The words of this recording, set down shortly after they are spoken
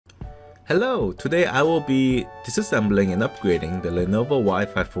Hello, today I will be disassembling and upgrading the Lenovo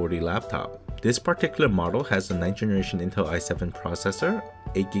Y540 laptop. This particular model has a 9th generation Intel i7 processor,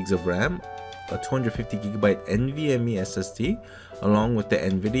 8GB of RAM, a 250GB NVMe SSD, along with the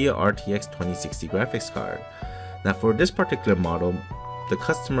NVIDIA RTX 2060 graphics card. Now for this particular model, the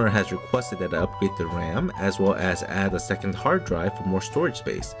customer has requested that I upgrade the RAM as well as add a second hard drive for more storage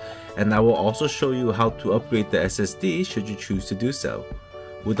space. And I will also show you how to upgrade the SSD should you choose to do so.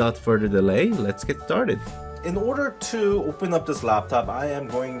 Without further delay, let's get started. In order to open up this laptop, I am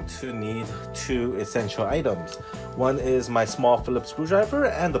going to need two essential items. One is my small Phillips screwdriver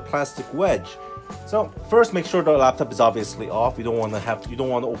and the plastic wedge. So first, make sure the laptop is obviously off. You don't want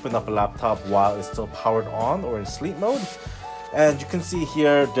to open up a laptop while it's still powered on or in sleep mode. And you can see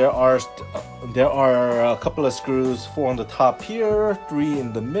here there are a couple of screws, 4 on the top here, 3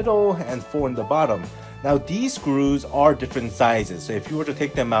 in the middle, and 4 in the bottom. Now these screws are different sizes, so if you were to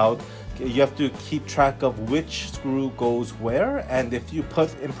take them out, you have to keep track of which screw goes where, and if you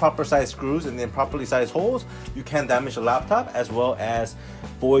put improper sized screws in improperly sized holes, you can damage the laptop as well as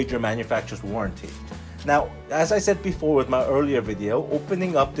void your manufacturer's warranty. Now, as I said before with my earlier video,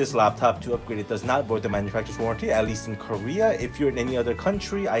 opening up this laptop to upgrade it does not void the manufacturer's warranty, at least in Korea. If you're in any other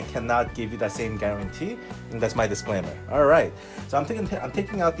country, I cannot give you that same guarantee, and that's my disclaimer. Alright, so I'm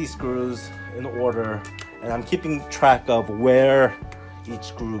taking out these screws in order, and I'm keeping track of where each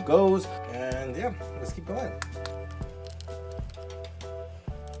screw goes, and yeah, let's keep going.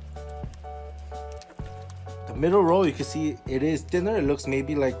 The middle row, you can see it is thinner. It looks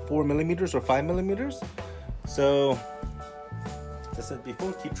maybe like 4mm or 5mm. So, as I said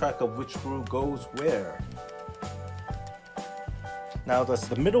before, keep track of which screw goes where. Now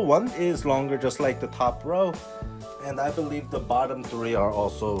the middle one is longer, just like the top row, and I believe the bottom 3 are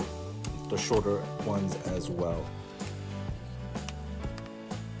also the shorter ones as well.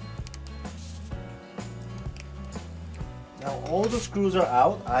 Now all the screws are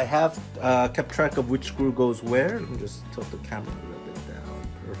out. I have kept track of which screw goes where. Let me just tilt the camera a little bit down.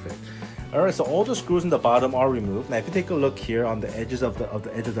 Perfect. Alright, so all the screws in the bottom are removed. Now if you take a look here on the edges of the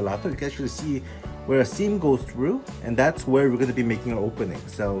edge of the laptop, you can actually see where a seam goes through, and that's where we're going to be making our opening.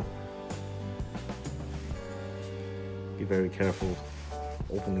 So be very careful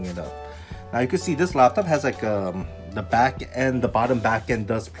opening it up. Now you can see this laptop has like the back end, the bottom back end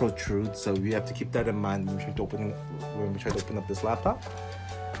does protrude, so we have to keep that in mind when we try to open up this laptop.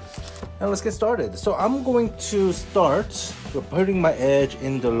 Now let's get started. So I'm going to start with putting my edge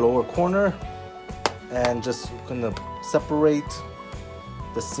in the lower corner and just gonna separate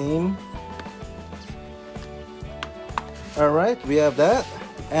the seam. All right, we have that,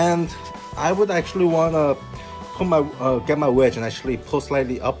 and I would actually want to get my wedge and actually pull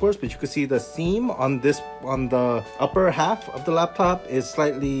slightly upwards, but you can see the seam on the upper half of the laptop is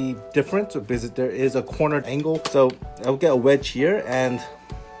slightly different because there is a cornered angle. So I'll get a wedge here and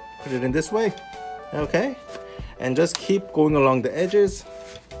put it in this way, okay, and just keep going along the edges.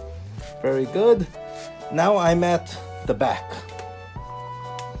 Very good. Now I'm at the back.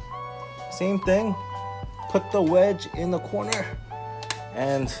 Same thing, put the wedge in the corner,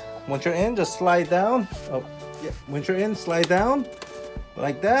 and once you're in, just slide down. Yeah, once you're in, slide down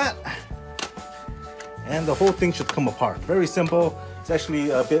like that, and the whole thing should come apart. Very simple. It's actually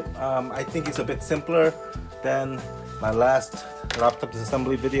a bit, I think it's a bit simpler than my last laptop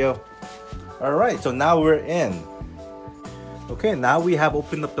disassembly video. All right, so now we're in. Okay, now we have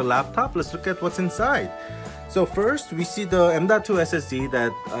opened up the laptop. Let's look at what's inside. So first, we see the M.2 SSD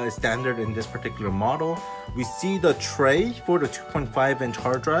that is standard in this particular model. We see the tray for the 2.5-inch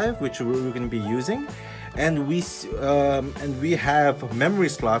hard drive, which we're going to be using. And we have memory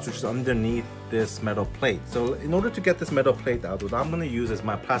slots which is underneath this metal plate. So in order to get this metal plate out, what I'm going to use is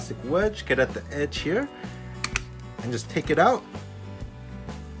my plastic wedge, get at the edge here, and just take it out.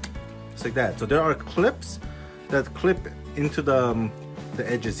 Just like that. So there are clips that clip into the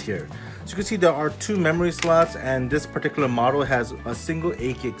edges here. So you can see there are 2 memory slots, and this particular model has a single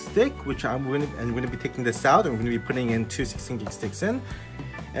 8GB stick, which I'm going to be taking this out, and we're going to be putting in 2 16GB sticks in.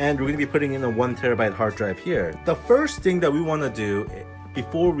 And we're going to be putting in a 1TB hard drive here. The first thing that we want to do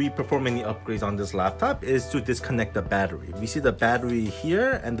before we perform any upgrades on this laptop is to disconnect the battery. We see the battery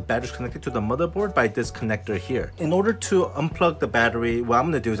here, and the battery is connected to the motherboard by this connector here. In order to unplug the battery, what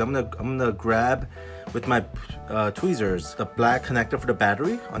I'm going to do is I'm going to grab with my tweezers the black connector for the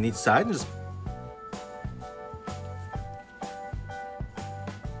battery on each side, and just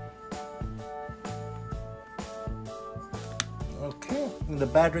the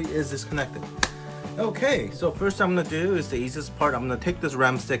battery is disconnected. Okay, so first I'm gonna do is the easiest part. I'm gonna take this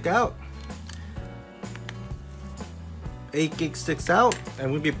RAM stick out, 8 gig sticks out,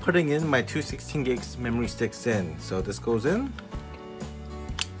 and we'll be putting in my two 16 gigs memory sticks in. So this goes in,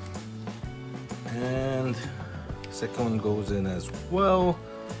 and second one goes in as well.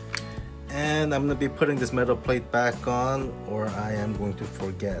 And I'm going to be putting this metal plate back on, or I am going to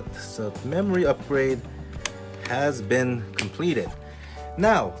forget. So the memory upgrade has been completed.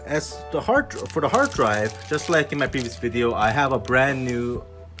 Now, as for the hard drive, just like in my previous video, I have a brand new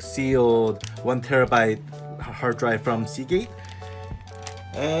sealed 1 terabyte hard drive from Seagate.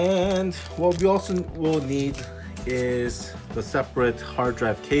 And what we also will need is the separate hard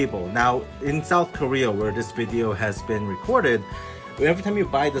drive cable. Now, in South Korea, where this video has been recorded, every time you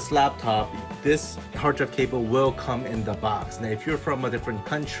buy this laptop, this hard drive cable will come in the box. Now, if you're from a different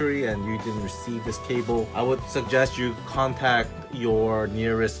country and you didn't receive this cable, I would suggest you contact your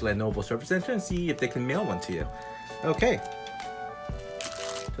nearest Lenovo service center and see if they can mail one to you. Okay.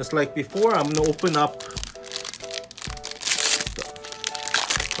 Just like before, I'm going to open up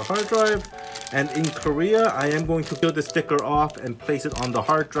the hard drive. And in Korea, I am going to peel the sticker off and place it on the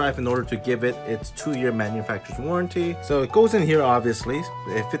hard drive in order to give it its 2-year manufacturer's warranty. So it goes in here, obviously.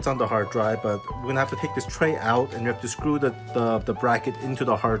 It fits on the hard drive, but we're gonna have to take this tray out and you have to screw the bracket into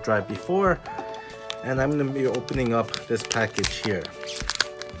the hard drive before. And I'm gonna be opening up this package here.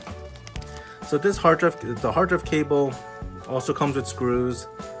 So this the hard drive cable also comes with screws.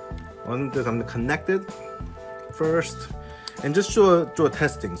 I'm gonna connect it first. And just do a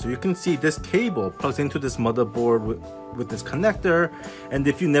testing. So you can see this cable plugs into this motherboard with this connector. And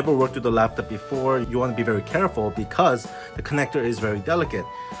if you never worked with a laptop before, you want to be very careful because the connector is very delicate.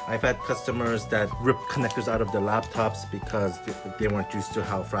 I've had customers that rip connectors out of their laptops because they weren't used to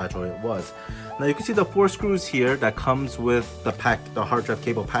how fragile it was. Now you can see the 4 screws here that comes with the hard drive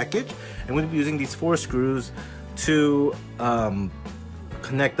cable package. I'm going to be using these 4 screws to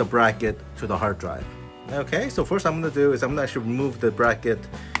connect the bracket to the hard drive. Okay, so first I'm going to do is I'm going to actually remove the bracket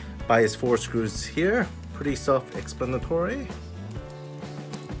by its 4 screws here. Pretty self-explanatory.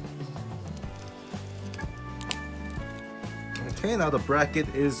 Okay, now the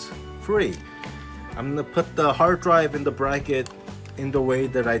bracket is free. I'm going to put the hard drive in the bracket in the way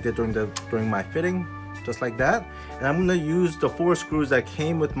that I did during my fitting, just like that. And I'm going to use the 4 screws that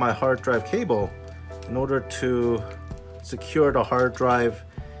came with my hard drive cable in order to secure the hard drive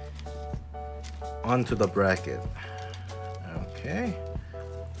onto the bracket. Okay,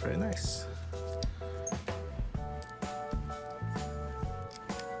 very nice.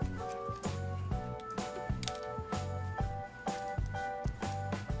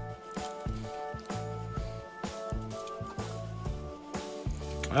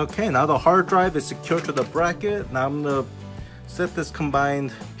 Okay, now the hard drive is secured to the bracket. Now I'm gonna set this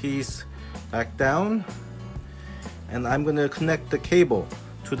combined piece back down, and I'm gonna connect the cable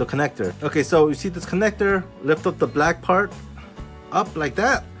to the connector. Okay, so you see this connector, lift up the black part up like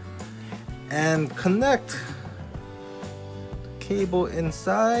that and connect the cable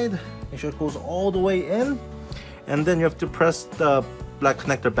inside. Make sure it goes all the way in, and then you have to press the black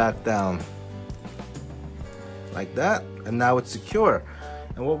connector back down like that, and now it's secure.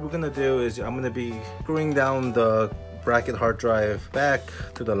 And what we're gonna do is I'm gonna be screwing down the bracket hard drive back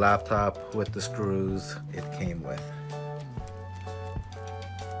to the laptop with the screws it came with.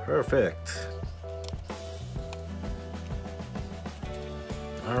 Perfect.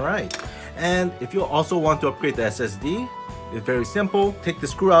 All right, and if you also want to upgrade the SSD, it's very simple. Take the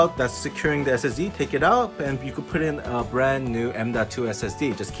screw out that's securing the SSD, take it out, and you could put in a brand new M.2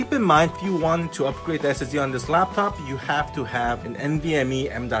 SSD. Just keep in mind, if you want to upgrade the SSD on this laptop, you have to have an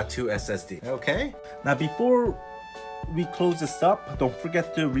NVMe M.2 SSD. Okay, now before we close this up, don't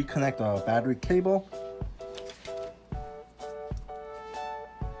forget to reconnect the battery cable.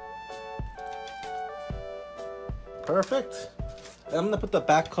 Perfect. I'm gonna put the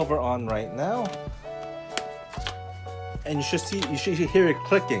back cover on right now, and you should hear it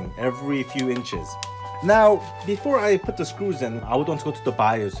clicking every few inches. Now, before I put the screws in, I would want to go to the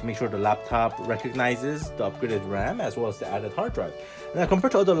BIOS to make sure the laptop recognizes the upgraded RAM as well as the added hard drive. Now,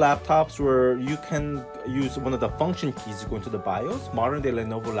 compared to other laptops where you can use one of the function keys to go into the BIOS, modern day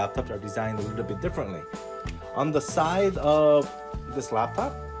Lenovo laptops are designed a little bit differently. On the side of this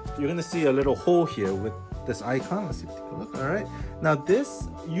laptop, you're gonna see a little hole here with this icon. Let's see, take a look. All right, now this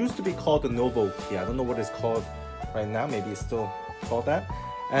used to be called the Lenovo key. I don't know what it's called right now. Maybe it's still called that.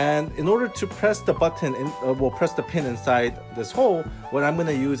 And in order to press the button, press the pin inside this hole, what I'm going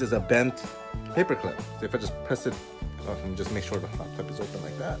to use is a bent paper clip. So if I just press it, I can just make sure the laptop is open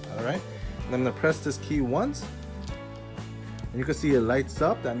like that. All right, and I'm going to press this key once, and you can see it lights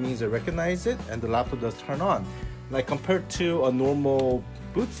up. That means it recognizes it, and the laptop does turn on. Like compared to a normal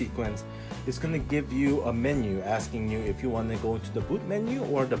boot sequence, it's going to give you a menu asking you if you want to go to the boot menu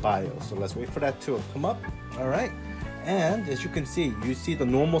or the BIOS. So let's wait for that to come up. All right. And as you can see, you see the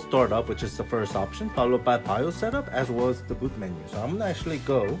normal startup, which is the first option, followed by BIOS setup as well as the boot menu. So I'm going to actually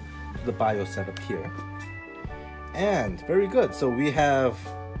go to the BIOS setup here. And very good. So we have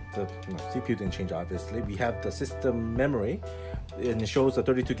the CPU didn't change, obviously. We have the system memory, and it shows the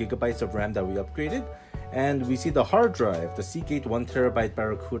 32 gigabytes of RAM that we upgraded. And we see the hard drive, the Seagate 1 terabyte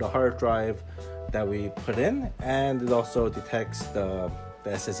Barracuda hard drive that we put in, and it also detects the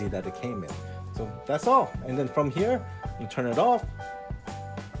SSD that it came in. So that's all. And then from here, you turn it off.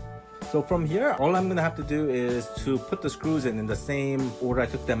 So from here, all I'm gonna have to do is to put the screws in the same order I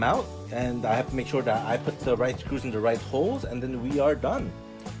took them out, and I have to make sure that I put the right screws in the right holes, and then we are done.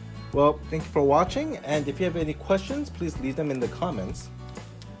 Well, thank you for watching, and if you have any questions, please leave them in the comments,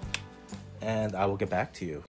 and I will get back to you.